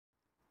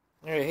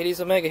Alright,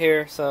 HadesOmega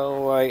here.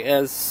 So,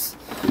 as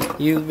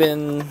you've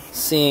been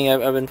seeing,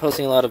 I've been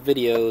posting a lot of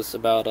videos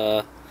about,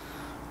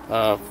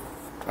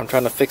 I'm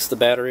trying to fix the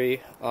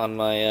battery on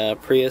my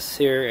Prius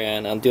here,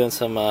 and I'm doing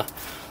some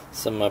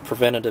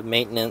preventative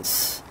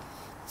maintenance.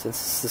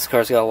 Since this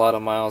car's got a lot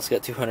of miles, it's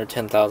got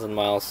 210,000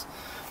 miles.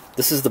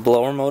 This is the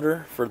blower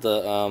motor for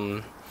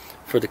the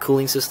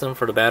cooling system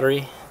for the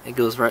battery. It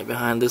goes right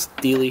behind this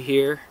dealie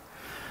here.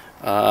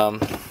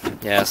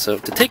 Yeah, so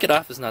to take it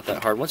off is not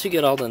that hard. Once you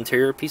get all the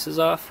interior pieces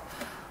off,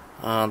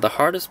 the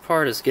hardest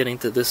part is getting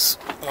to this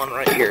one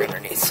right here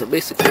underneath. So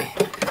basically,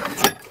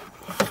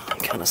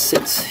 it kind of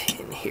sits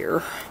in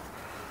here.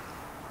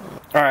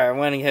 Alright, I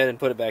went ahead and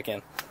put it back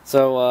in.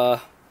 So,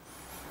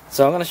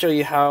 so I'm going to show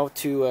you how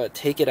to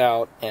take it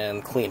out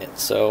and clean it.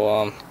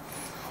 So,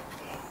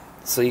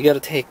 so you got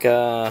to take,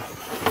 yeah,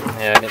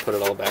 I didn't put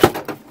it all back.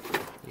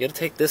 You got to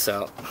take this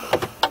out.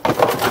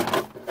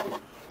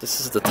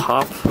 This is the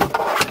top.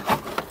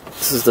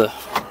 This is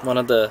one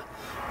of the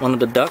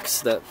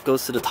ducts that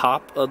goes to the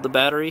top of the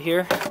battery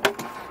here,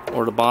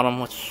 or the bottom.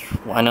 Which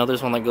I know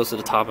there's one that goes to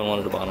the top and one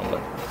at the bottom,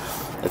 but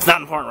it's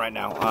not important right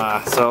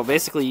now. So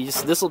basically,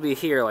 this will be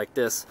here like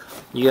this.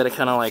 You got to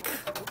kind of like,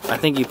 I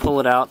think you pull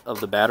it out of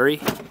the battery,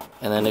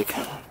 and then it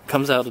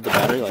comes out of the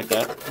battery like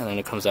that, and then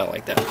it comes out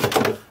like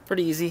that.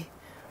 Pretty easy.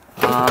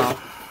 Yeah,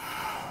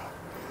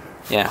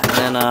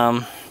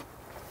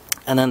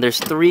 and then there's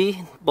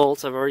 3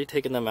 bolts. I've already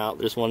taken them out.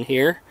 There's one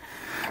here,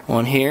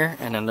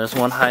 and then there's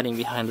one hiding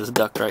behind this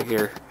duct right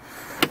here.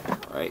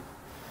 Right.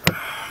 Kind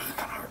of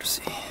hard to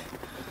see.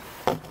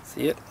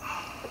 See it?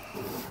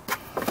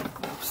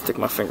 Stick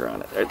my finger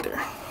on it right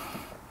there.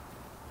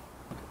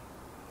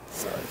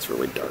 Sorry, it's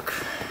really dark.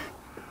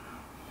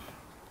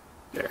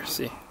 There,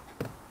 see?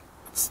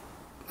 It's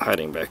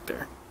hiding back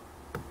there.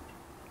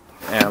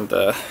 And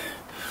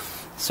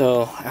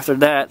so after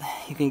that,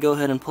 you can go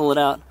ahead and pull it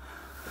out.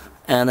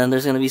 And then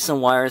there's going to be some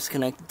wires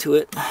connected to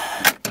it.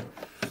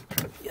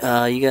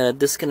 You gotta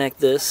disconnect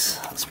this.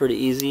 It's pretty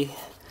easy.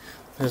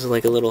 There's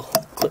like a little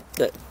clip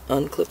that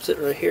unclips it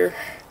right here.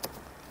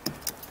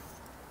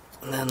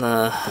 And then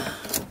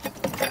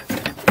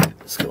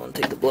just go and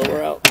take the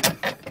blower out.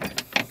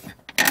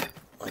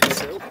 Like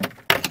so.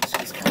 So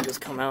just kind of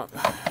just come out.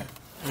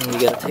 And you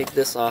gotta take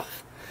this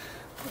off.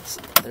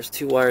 There's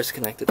 2 wires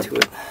connected to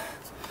it.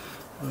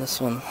 And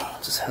this one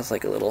just has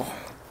like a little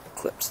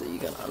clips that you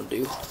gotta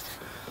undo.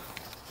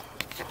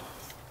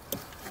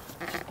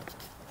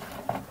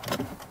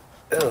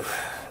 Oh,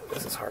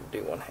 this is hard to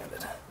do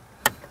one-handed.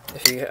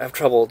 If you have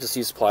trouble, just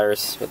use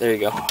pliers. But there you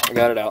go. I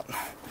got it out.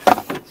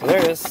 So there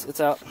it is. It's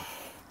out.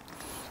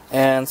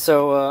 And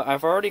so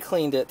I've already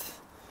cleaned it,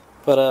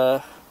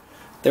 but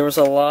there was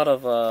a lot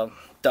of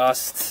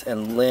dust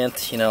and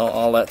lint, you know,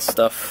 all that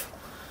stuff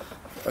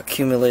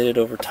accumulated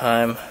over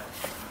time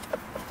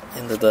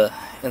into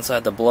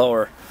inside the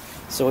blower.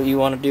 So what you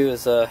want to do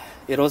is,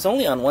 it was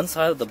only on one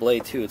side of the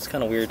blade too. It's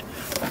kind of weird.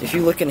 If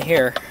you look in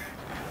here,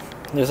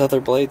 there's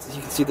other blades.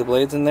 You can see the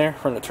blades in there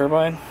from the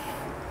turbine.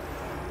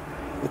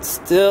 It's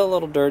still a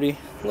little dirty,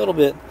 a little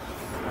bit.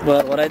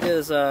 But what I did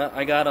is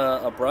I got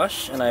a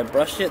brush and I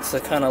brushed it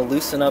to kind of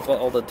loosen up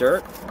all the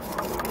dirt.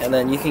 And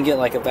then you can get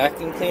like a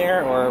vacuum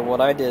cleaner, or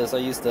what I did is I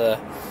used a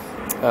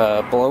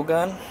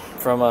blowgun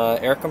from an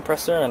air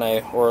compressor, and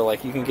or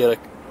like you can get a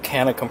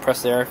can of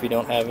compressed air if you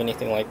don't have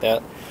anything like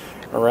that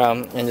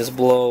around, and just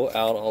blow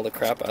out all the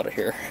crap out of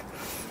here.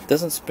 It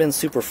doesn't spin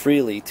super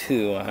freely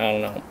too. I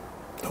don't know.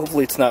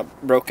 Hopefully it's not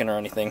broken or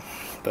anything,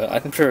 but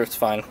I'm sure it's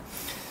fine.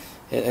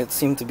 It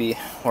seemed to be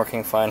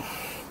working fine.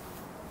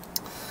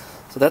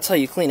 So that's how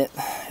you clean it,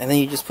 and then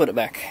you just put it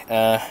back.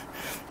 Yeah,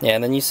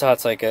 and then you saw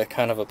it's like a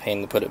kind of a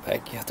pain to put it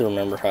back. You have to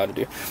remember how to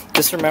do.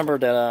 Just remember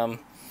that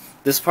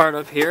this part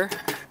up here,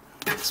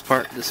 this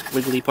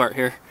wiggly part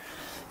here,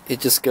 it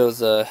just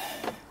goes. It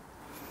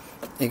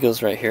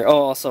goes right here.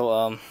 Oh,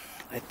 also,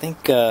 I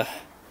think I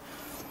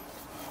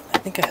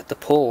had to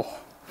pull.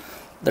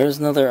 There's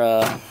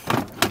another.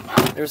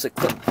 There's a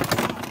clip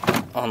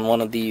on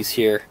one of these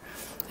here,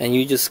 and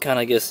you just kind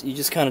of just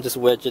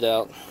wedge it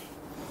out.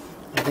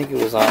 I think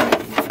it was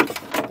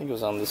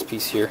on this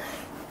piece here.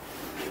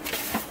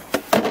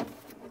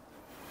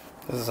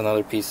 This is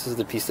another piece. This is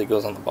the piece that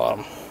goes on the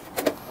bottom.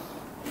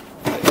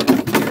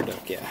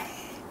 Yeah.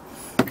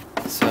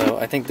 So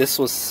I think this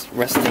was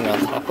resting on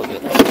top of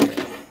it.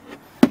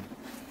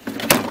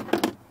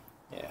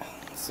 Yeah.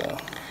 So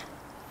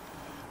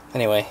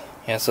anyway,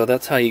 yeah. So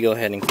that's how you go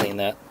ahead and clean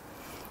that.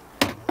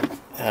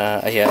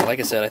 Yeah, like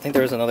I said, I think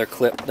there was another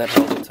clip that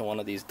held it to one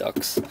of these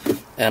ducts,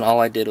 and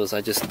all I did was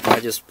I just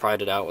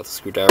pried it out with a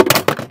screwdriver.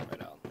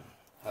 Right out.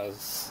 I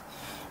was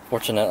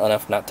fortunate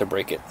enough not to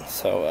break it.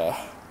 So,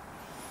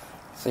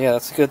 so yeah,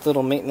 that's a good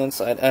little maintenance.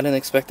 I didn't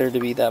expect there to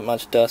be that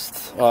much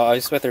dust. Well, I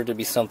expect there to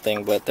be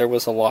something, but there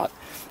was a lot,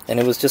 and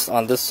it was just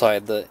on this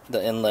side, the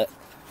inlet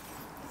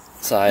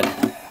side,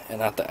 and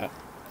not the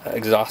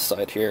exhaust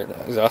side here.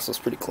 The exhaust was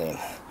pretty clean.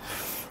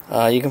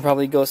 You can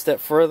probably go a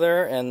step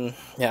further, and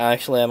yeah,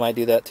 actually I might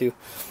do that too.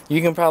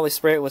 You can probably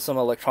spray it with some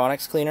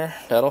electronics cleaner.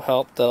 That'll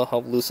help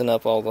loosen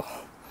up all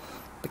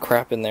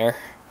crap in there.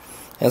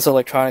 And this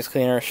electronics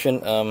cleaner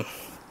shouldn't harm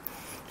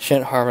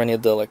any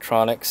of the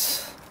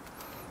electronics,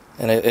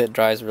 and it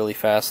dries really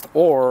fast.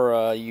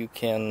 Or you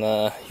can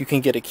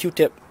get a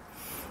Q-tip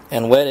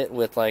and wet it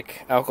with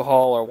like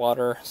alcohol or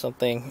water or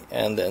something,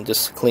 and then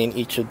just clean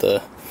each of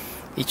the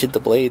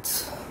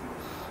blades.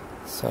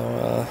 So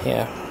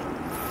yeah,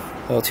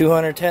 well,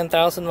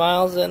 210,000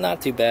 miles, and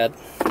not too bad.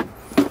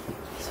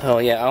 So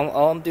yeah,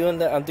 I'm doing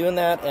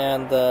that,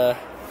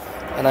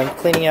 and I'm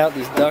cleaning out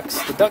these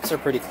ducts. The ducts are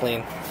pretty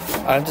clean.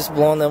 I'm just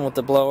blowing them with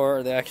the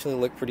blower. They actually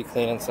look pretty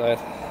clean inside.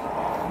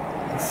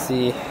 Let's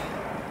see.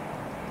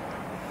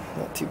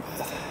 Not too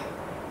bad.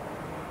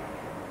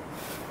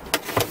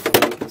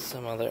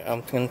 Some other.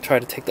 I'm gonna try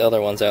to take the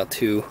other ones out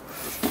too.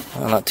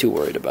 I'm not too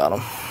worried about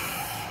them.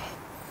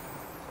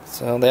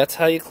 So that's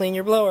how you clean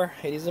your blower.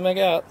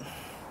 HadesOmega out.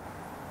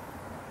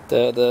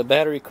 The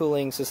battery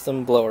cooling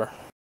system blower.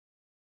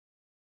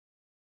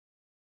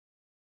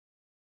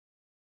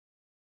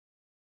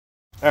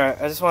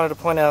 Alright, I just wanted to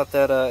point out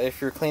that if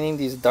you're cleaning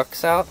these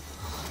ducts out,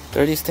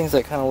 there are these things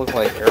that kind of look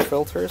like air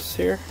filters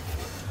here,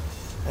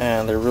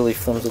 and they're really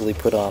flimsily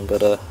put on,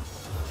 but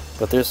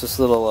there's this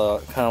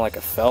little kind of like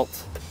a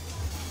felt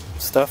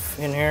stuff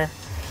in here,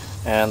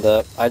 and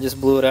I just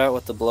blew it out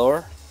with the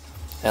blower,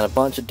 and a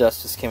bunch of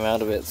dust just came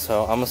out of it,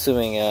 so I'm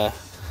assuming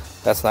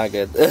that's not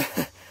good.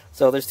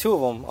 So there's two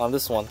of them on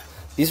this one.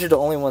 These are the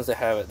only ones that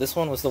have it. This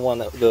one was the one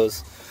that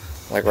goes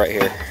like right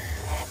here.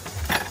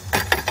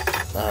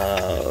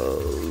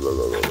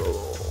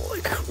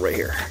 Like right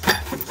here.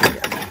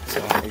 Yeah,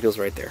 so it goes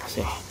right there,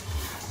 see?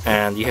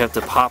 And you have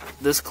to pop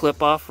this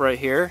clip off right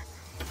here.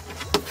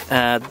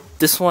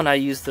 This one I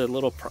used a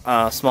little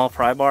small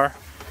pry bar.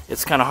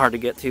 It's kind of hard to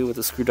get to with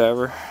a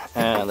screwdriver.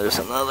 And there's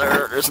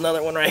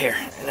another one right here,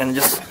 and it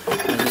just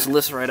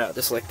lifts right out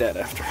just like that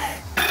after.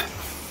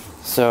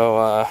 So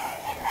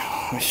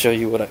let me show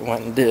you what I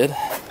went and did.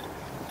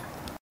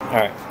 All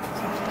right.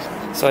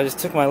 So I just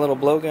took my little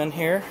blowgun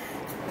here,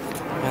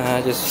 and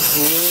I just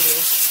blew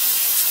this.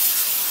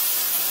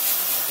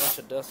 A bunch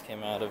of dust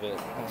came out of it.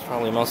 That's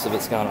probably most of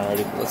it's gone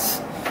already.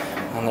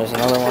 And there's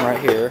another one right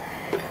here.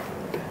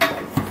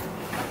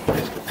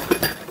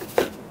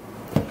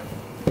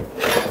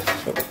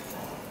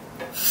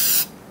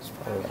 It's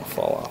probably gonna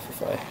fall off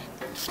if I.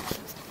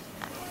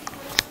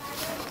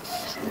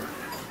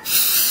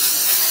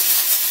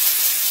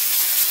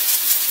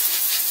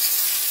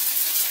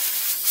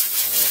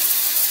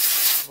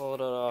 Pull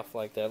it off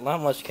like that.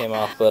 Not much came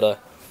off, but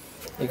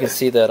you can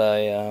see that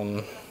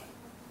I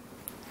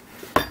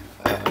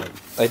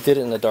did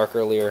it in the dark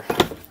earlier,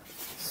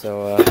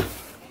 so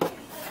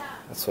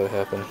that's what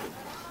happened.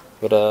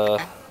 But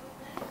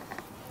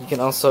you can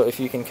also, if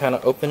you can kind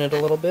of open it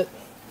a little bit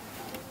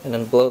and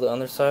then blow the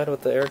underside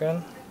with the air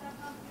gun,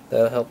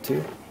 that'll help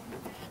too.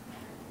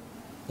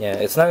 Yeah,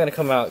 it's not gonna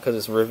come out because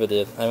it's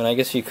riveted. I mean, I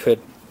guess you could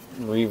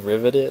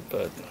re-rivet it,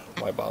 but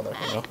why bother,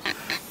 you know?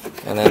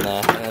 And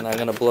then I'm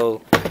gonna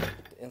blow the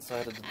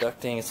inside of the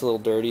ducting. It's a little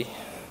dirty.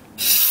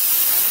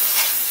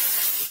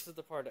 This is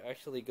the part that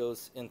actually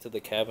goes into the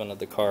cabin of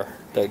the car.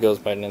 That goes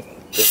by next to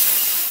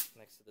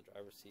the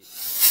driver's seat.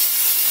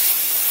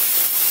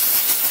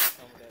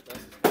 Some of that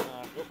dust is coming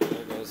off. Oh,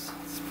 there it goes.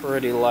 It's a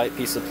pretty light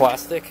piece of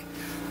plastic.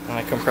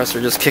 My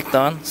compressor just kicked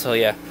on. So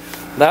yeah,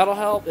 that'll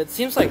help. It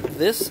seems like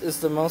this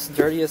is the most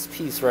dirtiest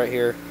piece right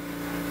here,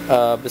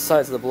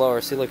 besides the blower.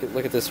 See, look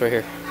at this right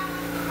here.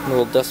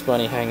 Little dust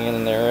bunny hanging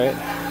in there, right?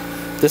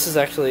 This is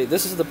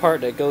the part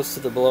that goes to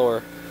the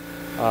blower.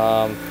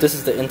 This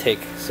is the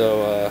intake.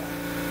 So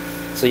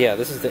yeah,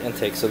 this is the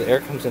intake. So the air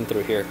comes in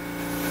through here.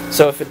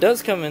 So if it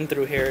does come in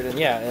through here, then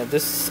yeah,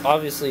 this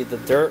obviously the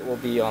dirt will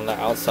be on the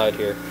outside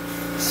here.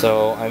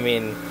 So I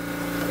mean,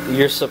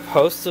 you're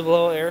supposed to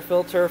blow air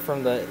filter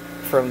from the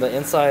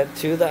inside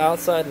to the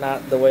outside,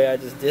 not the way I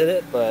just did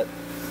it, but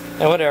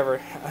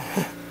whatever,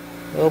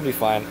 it'll be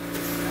fine.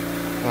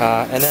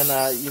 And then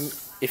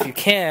if you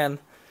can,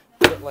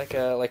 get like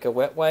a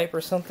wet wipe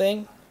or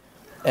something,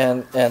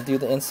 and do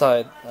the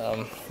inside.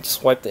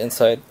 Just wipe the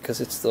inside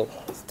because it's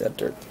that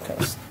dirt kind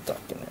of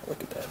stuck in there.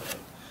 Look at that.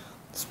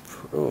 It's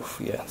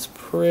yeah, it's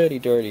pretty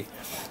dirty.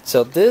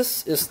 So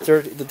this is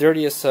the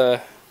dirtiest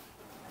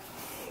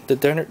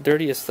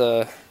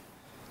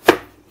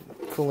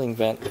cooling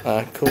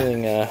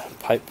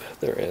pipe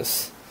there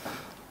is.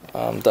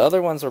 The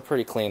other ones are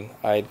pretty clean.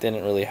 I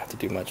didn't really have to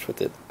do much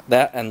with it.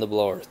 That and the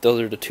blower.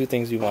 Those are the two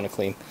things you want to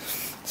clean.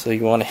 So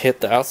you want to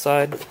hit the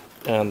outside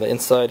and the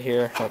inside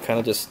here. I'll kind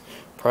of just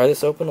pry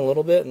this open a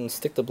little bit and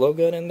stick the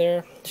blowgun in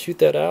there. Shoot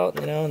that out,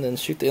 you know, and then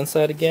shoot the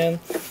inside again.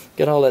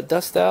 Get all that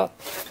dust out.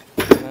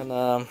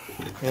 And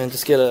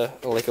just get a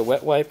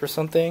wet wipe or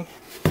something.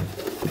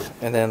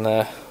 And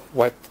then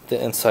wipe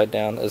the inside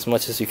down as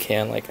much as you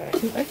can. Like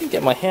I can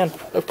get my hand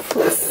a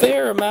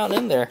fair amount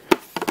in there.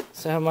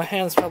 So my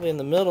hand's probably in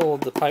the middle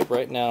of the pipe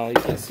right now. You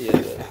can't see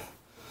it, but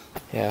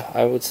yeah,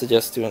 I would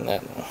suggest doing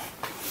that.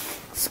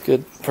 It's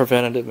good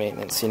preventative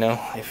maintenance, you know.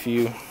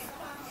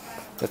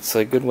 That's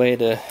a good way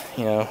to,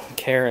 you know,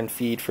 care and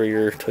feed for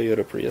your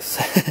Toyota Prius.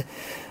 All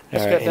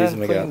right, got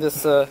done cleaning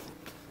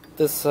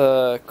this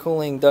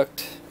cooling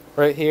duct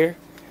right here,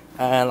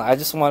 and I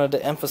just wanted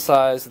to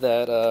emphasize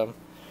that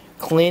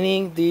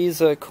cleaning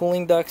these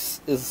cooling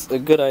ducts is a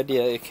good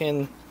idea. It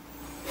can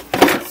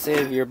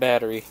save your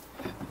battery,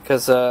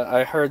 because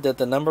I heard that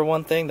the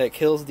 #1 thing that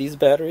kills these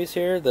batteries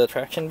here, the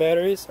traction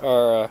batteries,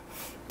 are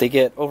they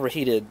get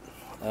overheated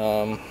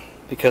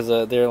because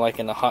they're like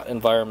in a hot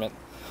environment.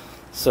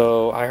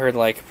 So I heard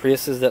like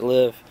Priuses that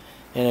live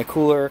in a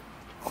cooler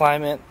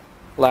climate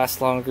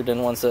last longer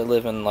than ones that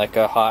live in like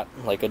a hot,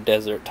 like a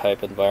desert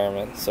type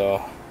environment.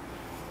 So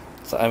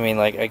I mean,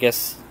 like, I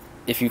guess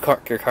if you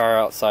park your car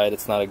outside,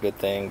 it's not a good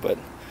thing, but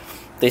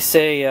they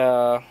say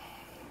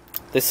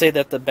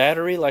that the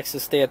battery likes to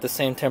stay at the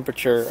same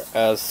temperature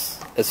as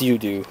you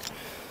do.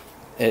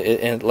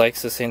 It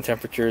likes the same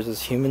temperatures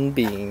as human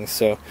beings,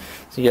 so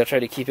you gotta try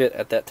to keep it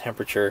at that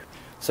temperature.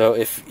 So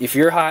if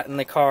you're hot in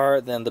the car,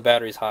 then the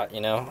battery's hot,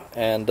 you know,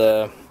 and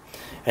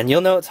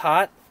you'll know it's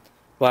hot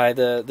by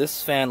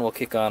this fan will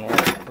kick on.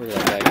 Where did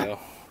that guy go?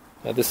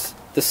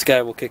 This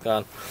guy will kick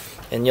on,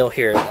 and you'll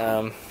hear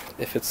it.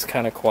 If it's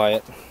kind of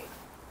quiet,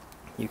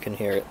 you can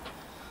hear it.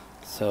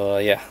 So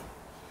yeah.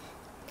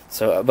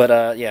 So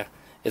yeah,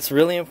 it's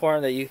really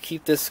important that you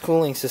keep this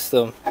cooling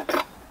system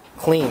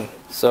clean,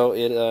 so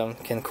it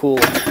can cool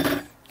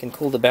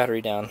the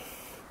battery down.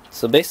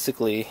 So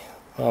basically,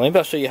 well, maybe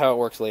I'll show you how it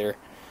works later,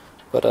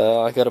 but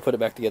I gotta put it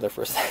back together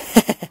first.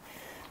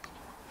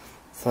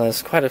 So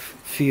there's quite a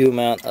few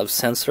amount of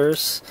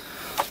sensors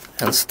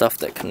and stuff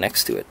that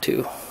connects to it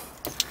too.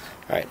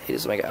 Alright,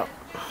 HadesOmega out.